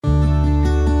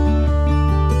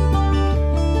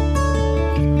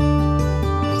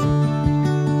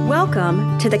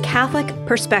Welcome to The Catholic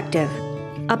Perspective,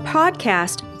 a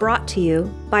podcast brought to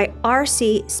you by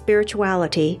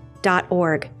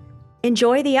rcspirituality.org.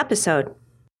 Enjoy the episode.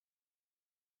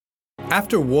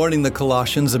 After warning the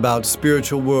Colossians about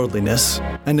spiritual worldliness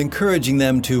and encouraging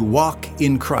them to walk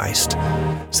in Christ,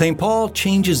 St. Paul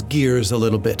changes gears a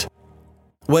little bit.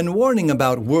 When warning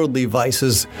about worldly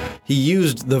vices, he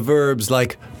used the verbs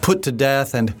like put to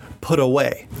death and put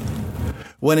away.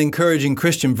 When encouraging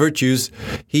Christian virtues,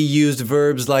 he used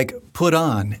verbs like put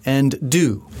on and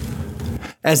do.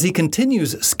 As he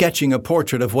continues sketching a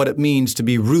portrait of what it means to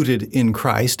be rooted in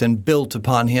Christ and built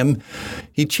upon him,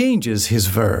 he changes his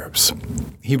verbs.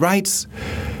 He writes,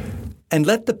 "And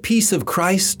let the peace of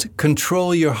Christ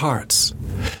control your hearts,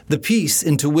 the peace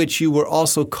into which you were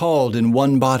also called in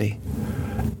one body.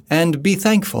 And be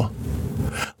thankful.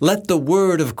 Let the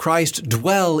word of Christ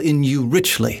dwell in you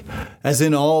richly, as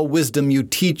in all wisdom you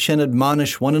teach and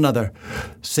admonish one another,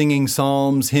 singing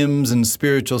psalms, hymns, and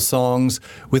spiritual songs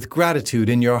with gratitude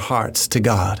in your hearts to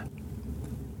God."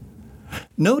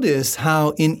 Notice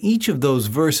how in each of those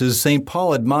verses St.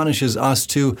 Paul admonishes us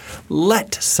to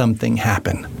let something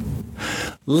happen.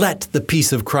 Let the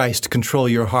peace of Christ control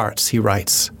your hearts, he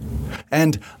writes,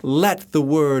 and let the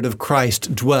word of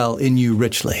Christ dwell in you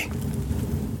richly.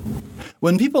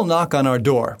 When people knock on our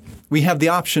door, we have the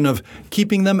option of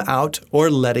keeping them out or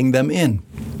letting them in.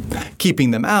 Keeping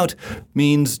them out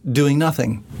means doing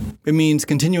nothing. It means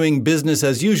continuing business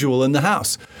as usual in the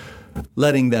house.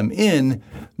 Letting them in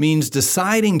means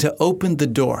deciding to open the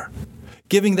door,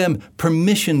 giving them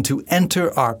permission to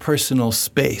enter our personal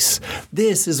space.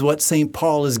 This is what St.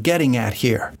 Paul is getting at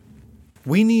here.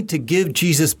 We need to give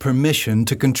Jesus permission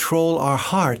to control our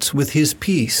hearts with his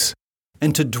peace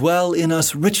and to dwell in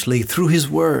us richly through his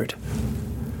word.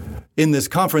 In this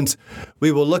conference,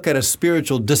 we will look at a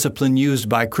spiritual discipline used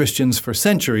by Christians for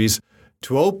centuries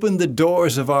to open the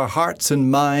doors of our hearts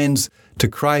and minds to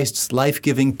Christ's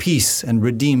life-giving peace and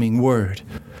redeeming word.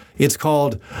 It's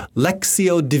called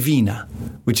Lectio Divina,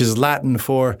 which is Latin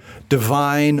for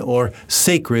divine or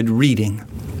sacred reading.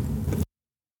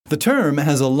 The term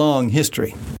has a long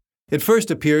history. It first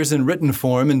appears in written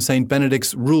form in St.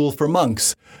 Benedict's Rule for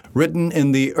Monks, written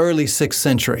in the early 6th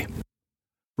century.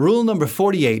 Rule number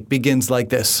 48 begins like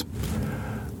this: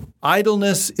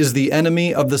 "Idleness is the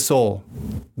enemy of the soul.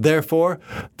 Therefore,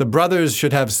 the brothers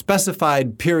should have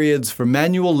specified periods for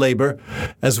manual labor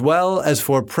as well as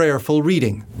for prayerful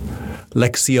reading."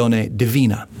 Lectione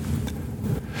Divina.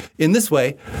 In this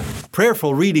way,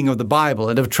 prayerful reading of the Bible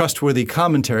and of trustworthy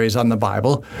commentaries on the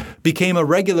Bible became a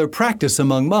regular practice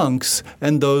among monks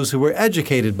and those who were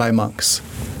educated by monks.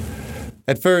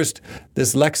 At first,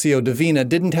 this Lectio Divina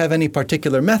didn't have any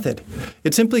particular method.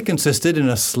 It simply consisted in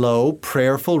a slow,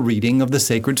 prayerful reading of the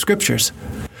sacred scriptures.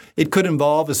 It could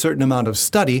involve a certain amount of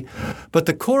study, but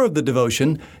the core of the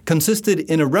devotion consisted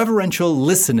in a reverential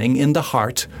listening in the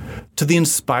heart to the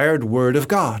inspired Word of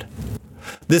God.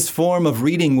 This form of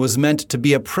reading was meant to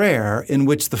be a prayer in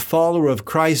which the follower of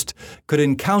Christ could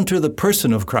encounter the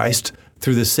person of Christ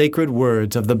through the sacred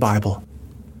words of the Bible.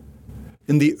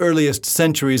 In the earliest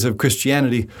centuries of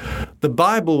Christianity, the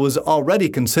Bible was already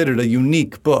considered a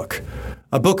unique book,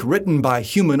 a book written by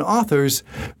human authors,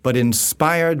 but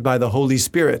inspired by the Holy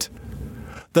Spirit.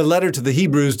 The letter to the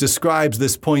Hebrews describes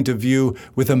this point of view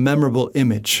with a memorable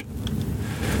image.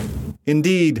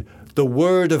 "Indeed, the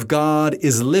Word of God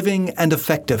is living and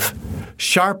effective,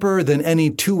 sharper than any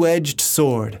two-edged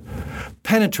sword,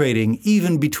 penetrating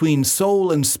even between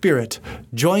soul and spirit,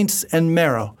 joints and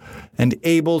marrow, and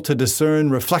able to discern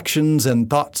reflections and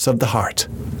thoughts of the heart."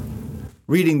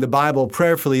 Reading the Bible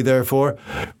prayerfully, therefore,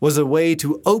 was a way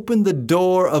to open the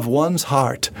door of one's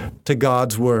heart to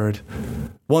God's Word,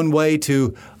 one way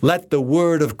to let the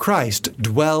Word of Christ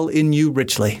dwell in you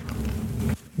richly.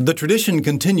 The tradition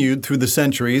continued through the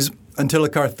centuries until a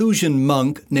Carthusian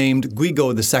monk named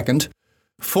Guigo II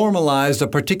formalized a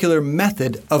particular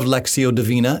method of Lectio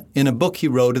Divina in a book he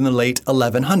wrote in the late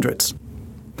 1100s.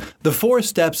 The 4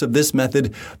 steps of this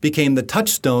method became the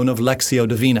touchstone of Lectio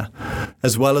Divina,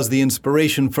 as well as the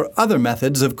inspiration for other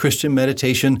methods of Christian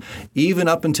meditation even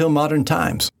up until modern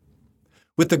times.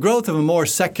 With the growth of a more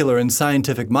secular and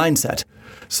scientific mindset,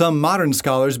 some modern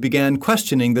scholars began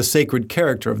questioning the sacred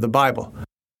character of the Bible.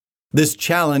 This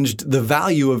challenged the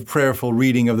value of prayerful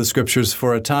reading of the Scriptures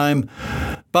for a time,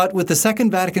 but with the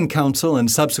Second Vatican Council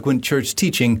and subsequent church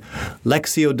teaching,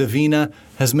 Lectio Divina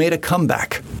has made a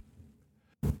comeback.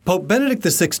 Pope Benedict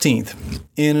XVI,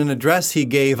 in an address he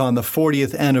gave on the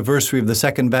 40th anniversary of the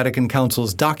Second Vatican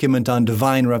Council's document on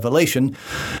divine revelation,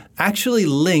 actually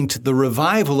linked the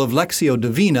revival of Lectio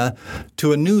Divina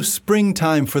to a new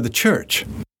springtime for the Church.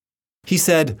 He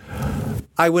said,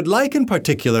 "I would like in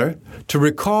particular to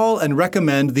recall and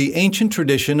recommend the ancient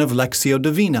tradition of Lectio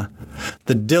Divina.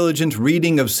 The diligent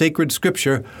reading of sacred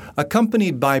scripture,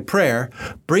 accompanied by prayer,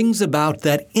 brings about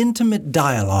that intimate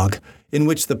dialogue in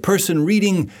which the person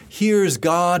reading hears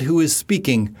God who is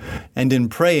speaking, and in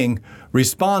praying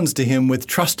responds to him with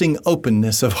trusting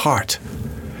openness of heart.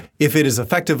 If it is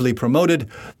effectively promoted,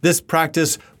 this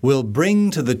practice will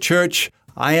bring to the Church,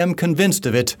 I am convinced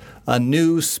of it, a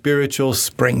new spiritual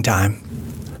springtime."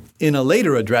 In a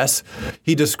later address,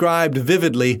 he described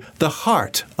vividly the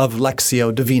heart of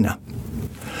Lectio Divina.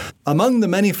 Among the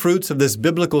many fruits of this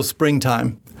biblical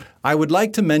springtime, I would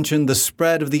like to mention the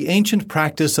spread of the ancient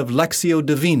practice of Lectio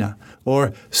Divina,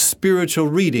 or spiritual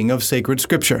reading of sacred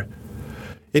scripture.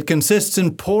 It consists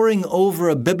in poring over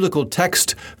a biblical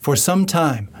text for some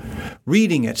time,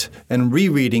 reading it and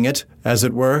rereading it, as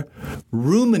it were,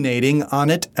 ruminating on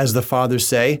it, as the Fathers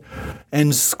say,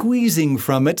 and squeezing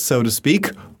from it, so to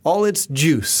speak, all its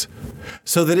juice,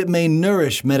 so that it may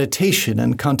nourish meditation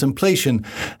and contemplation,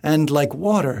 and, like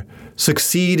water,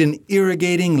 succeed in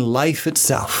irrigating life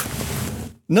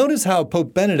itself. Notice how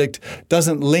Pope Benedict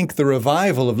doesn't link the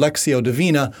revival of Lectio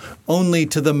Divina only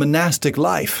to the monastic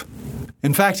life.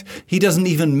 In fact, he doesn't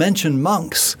even mention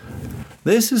monks.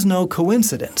 This is no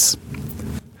coincidence.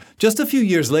 Just a few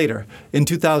years later, in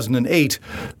 2008,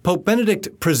 Pope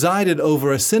Benedict presided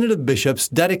over a synod of bishops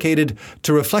dedicated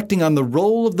to reflecting on the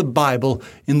role of the Bible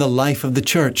in the life of the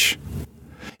Church.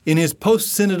 In his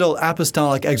post-synodal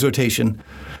apostolic exhortation,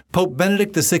 Pope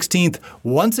Benedict XVI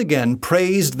once again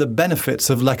praised the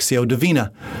benefits of Lectio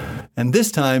Divina, and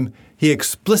this time he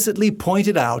explicitly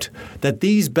pointed out that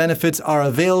these benefits are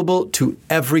available to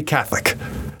every Catholic,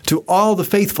 to all the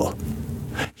faithful.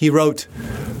 He wrote,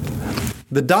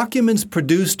 "The documents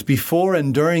produced before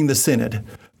and during the Synod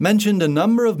mentioned a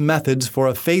number of methods for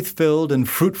a faith-filled and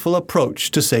fruitful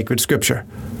approach to sacred Scripture.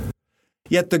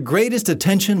 Yet the greatest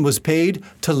attention was paid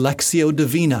to Lectio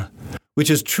Divina, which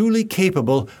is truly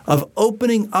capable of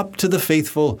opening up to the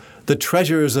faithful the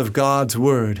treasures of God's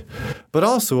Word, but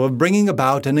also of bringing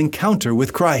about an encounter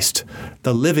with Christ,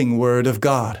 the living Word of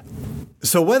God.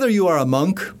 So whether you are a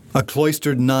monk, a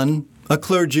cloistered nun, a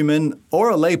clergyman,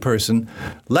 or a layperson,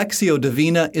 Lectio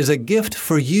Divina is a gift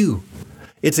for you.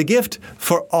 It's a gift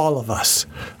for all of us,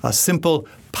 a simple,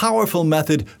 powerful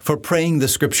method for praying the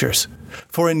Scriptures,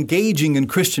 for engaging in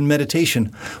Christian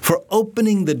meditation, for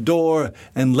opening the door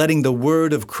and letting the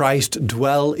Word of Christ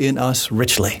dwell in us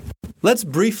richly." Let's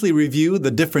briefly review the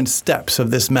different steps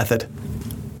of this method.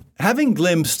 Having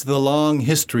glimpsed the long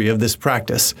history of this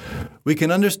practice, we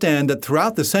can understand that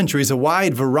throughout the centuries a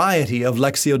wide variety of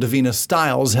Lectio Divina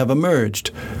styles have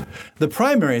emerged. The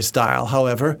primary style,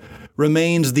 however,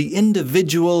 remains the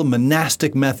individual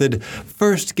monastic method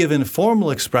first given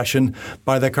formal expression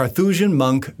by the Carthusian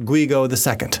monk Guigo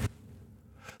II.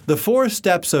 The 4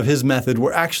 steps of his method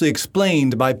were actually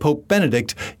explained by Pope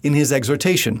Benedict in his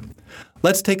exhortation.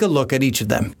 Let's take a look at each of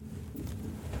them.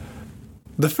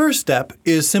 The first step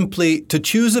is simply to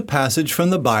choose a passage from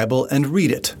the Bible and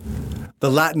read it. The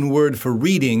Latin word for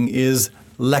reading is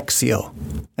lectio,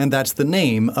 and that's the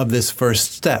name of this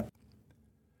first step.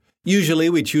 Usually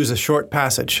we choose a short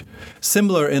passage,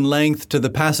 similar in length to the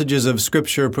passages of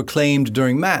Scripture proclaimed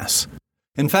during Mass.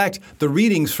 In fact, the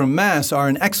readings from Mass are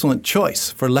an excellent choice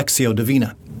for Lectio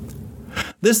Divina.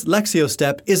 This Lectio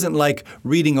step isn't like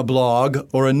reading a blog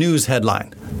or a news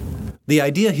headline. The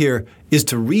idea here is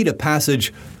to read a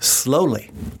passage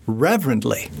slowly,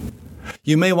 reverently.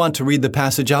 You may want to read the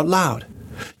passage out loud.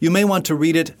 You may want to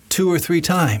read it 2 or 3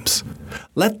 times.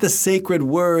 Let the sacred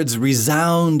words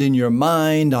resound in your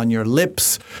mind, on your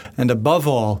lips, and above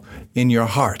all, in your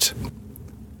heart.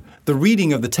 The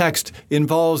reading of the text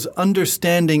involves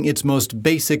understanding its most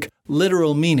basic,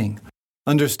 literal meaning.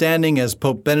 Understanding, as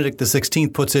Pope Benedict XVI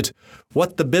puts it,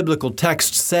 what the biblical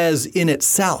text says in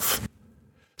itself.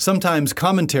 Sometimes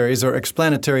commentaries or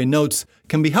explanatory notes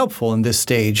can be helpful in this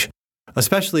stage,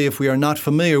 especially if we are not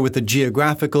familiar with the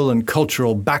geographical and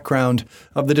cultural background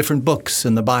of the different books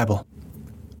in the Bible.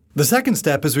 The second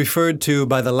step is referred to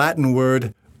by the Latin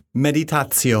word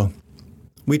meditatio.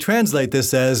 We translate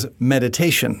this as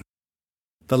meditation.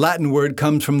 The Latin word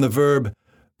comes from the verb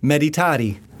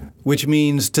meditari, which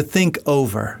means to think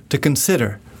over, to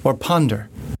consider, or ponder.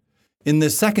 In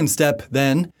this second step,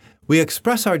 then, we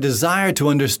express our desire to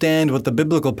understand what the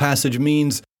biblical passage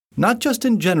means, not just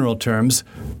in general terms,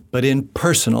 but in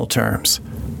personal terms.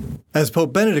 As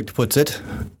Pope Benedict puts it,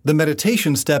 the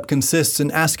meditation step consists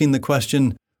in asking the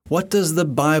question, what does the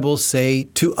Bible say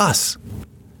to us?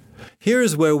 Here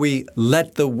is where we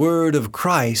let the Word of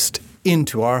Christ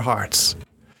into our hearts.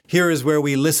 Here is where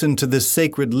we listen to this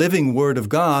sacred living Word of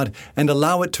God and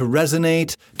allow it to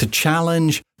resonate, to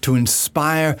challenge, to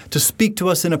inspire, to speak to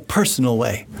us in a personal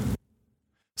way.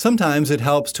 Sometimes it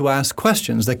helps to ask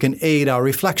questions that can aid our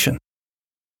reflection.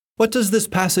 What does this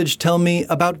passage tell me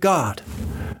about God?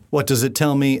 What does it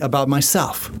tell me about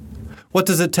myself? What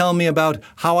does it tell me about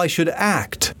how I should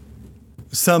act?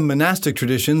 Some monastic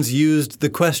traditions used the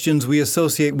questions we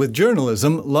associate with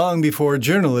journalism long before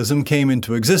journalism came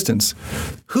into existence.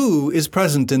 Who is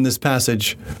present in this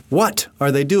passage? What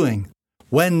are they doing?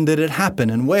 When did it happen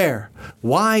and where?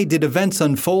 Why did events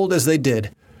unfold as they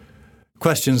did?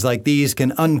 Questions like these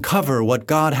can uncover what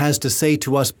God has to say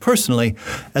to us personally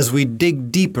as we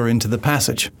dig deeper into the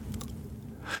passage.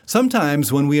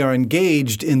 Sometimes when we are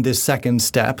engaged in this second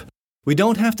step, we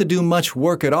don't have to do much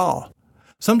work at all.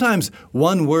 Sometimes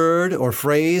one word or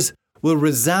phrase will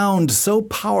resound so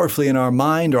powerfully in our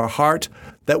mind or heart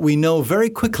that we know very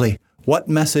quickly what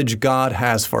message God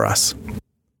has for us.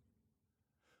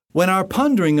 When our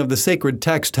pondering of the sacred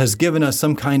text has given us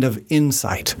some kind of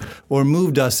insight or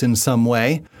moved us in some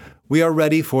way, we are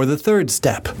ready for the third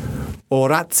step,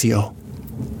 oratio.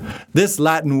 This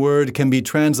Latin word can be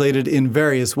translated in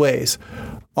various ways,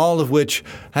 all of which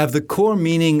have the core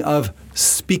meaning of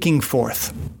speaking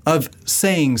forth, of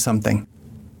saying something.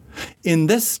 In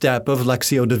this step of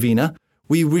Lectio Divina,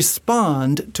 we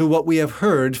respond to what we have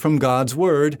heard from God's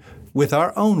Word with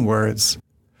our own words.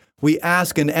 We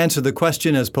ask and answer the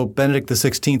question, as Pope Benedict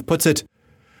XVI puts it,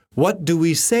 what do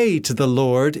we say to the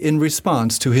Lord in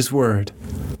response to His Word?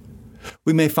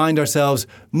 We may find ourselves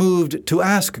moved to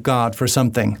ask God for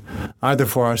something, either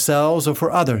for ourselves or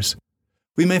for others.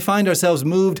 We may find ourselves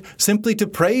moved simply to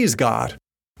praise God,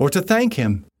 or to thank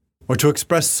Him, or to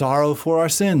express sorrow for our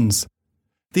sins.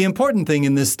 The important thing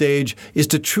in this stage is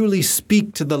to truly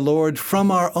speak to the Lord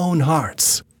from our own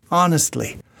hearts,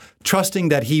 honestly, trusting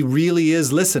that He really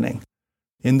is listening.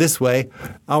 In this way,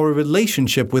 our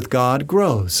relationship with God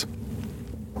grows.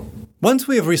 Once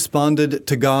we have responded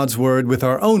to God's Word with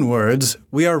our own words,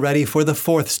 we are ready for the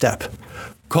fourth step,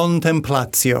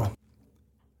 contemplatio.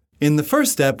 In the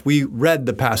first step, we read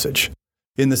the passage.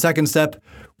 In the second step,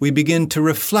 we begin to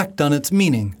reflect on its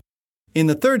meaning. In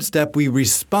the third step, we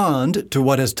respond to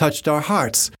what has touched our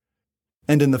hearts.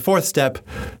 And in the fourth step,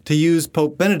 to use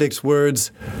Pope Benedict's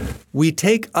words, we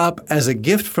take up as a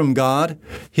gift from God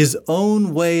His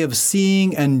own way of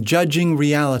seeing and judging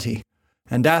reality,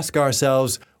 and ask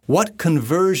ourselves, what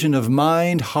conversion of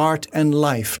mind, heart, and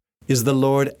life is the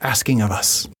Lord asking of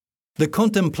us? The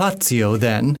contemplatio,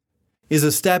 then, is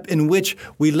a step in which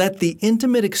we let the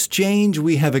intimate exchange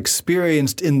we have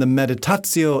experienced in the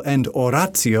meditatio and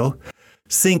oratio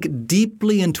sink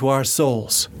deeply into our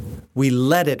souls. We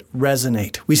let it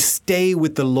resonate. We stay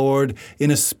with the Lord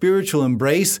in a spiritual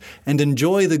embrace and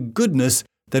enjoy the goodness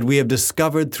that we have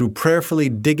discovered through prayerfully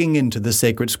digging into the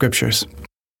sacred scriptures.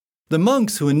 The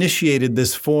monks who initiated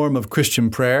this form of Christian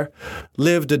prayer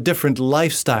lived a different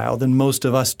lifestyle than most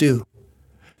of us do.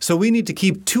 So we need to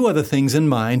keep two other things in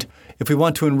mind if we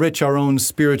want to enrich our own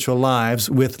spiritual lives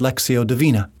with Lectio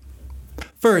Divina.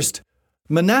 First,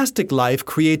 monastic life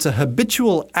creates a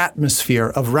habitual atmosphere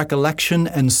of recollection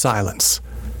and silence.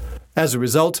 As a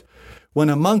result, when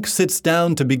a monk sits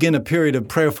down to begin a period of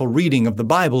prayerful reading of the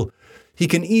Bible, he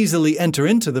can easily enter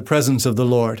into the presence of the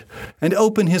Lord and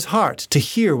open his heart to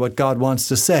hear what God wants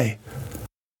to say.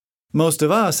 Most of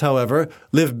us, however,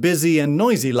 live busy and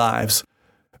noisy lives.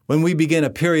 When we begin a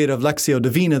period of Lectio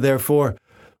Divina, therefore,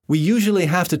 we usually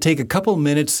have to take a couple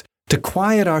minutes to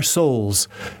quiet our souls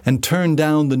and turn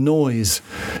down the noise,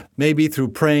 maybe through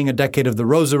praying a decade of the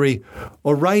Rosary,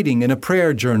 or writing in a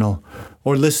prayer journal,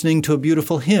 or listening to a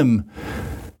beautiful hymn.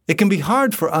 It can be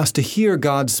hard for us to hear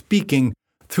God speaking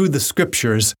through the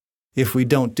Scriptures if we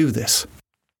don't do this.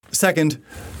 Second,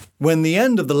 when the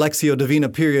end of the Lectio Divina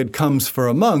period comes for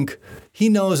a monk, he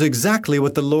knows exactly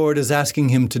what the Lord is asking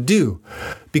him to do,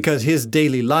 because his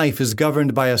daily life is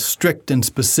governed by a strict and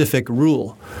specific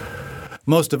rule.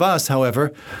 Most of us,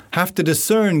 however, have to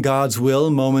discern God's will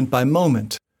moment by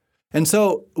moment. And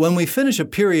so, when we finish a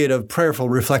period of prayerful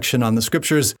reflection on the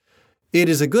Scriptures, it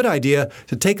is a good idea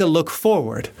to take a look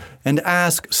forward and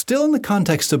ask, still in the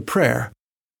context of prayer,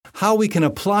 how we can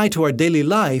apply to our daily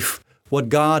life what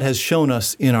God has shown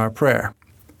us in our prayer.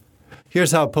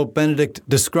 Here's how Pope Benedict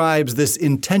describes this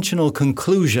intentional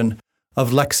conclusion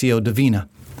of Lectio Divina.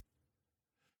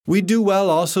 We do well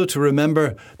also to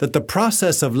remember that the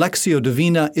process of Lectio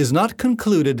Divina is not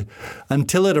concluded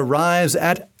until it arrives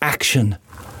at action,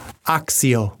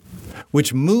 actio,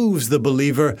 which moves the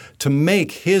believer to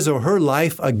make his or her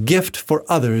life a gift for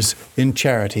others in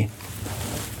charity.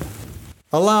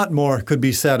 A lot more could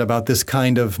be said about this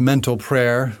kind of mental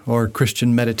prayer or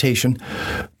Christian meditation,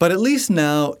 but at least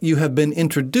now you have been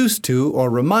introduced to or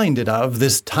reminded of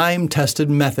this time-tested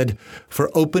method for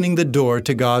opening the door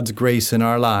to God's grace in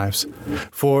our lives,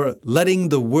 for letting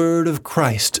the Word of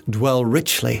Christ dwell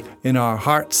richly in our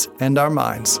hearts and our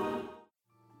minds.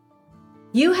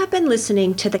 You have been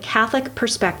listening to The Catholic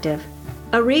Perspective,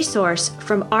 a resource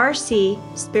from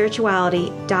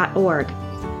rcspirituality.org.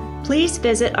 Please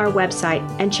visit our website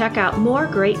and check out more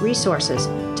great resources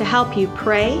to help you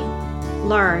pray,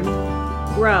 learn,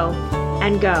 grow,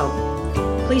 and go.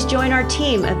 Please join our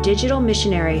team of digital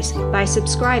missionaries by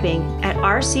subscribing at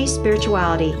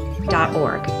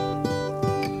rcspirituality.org.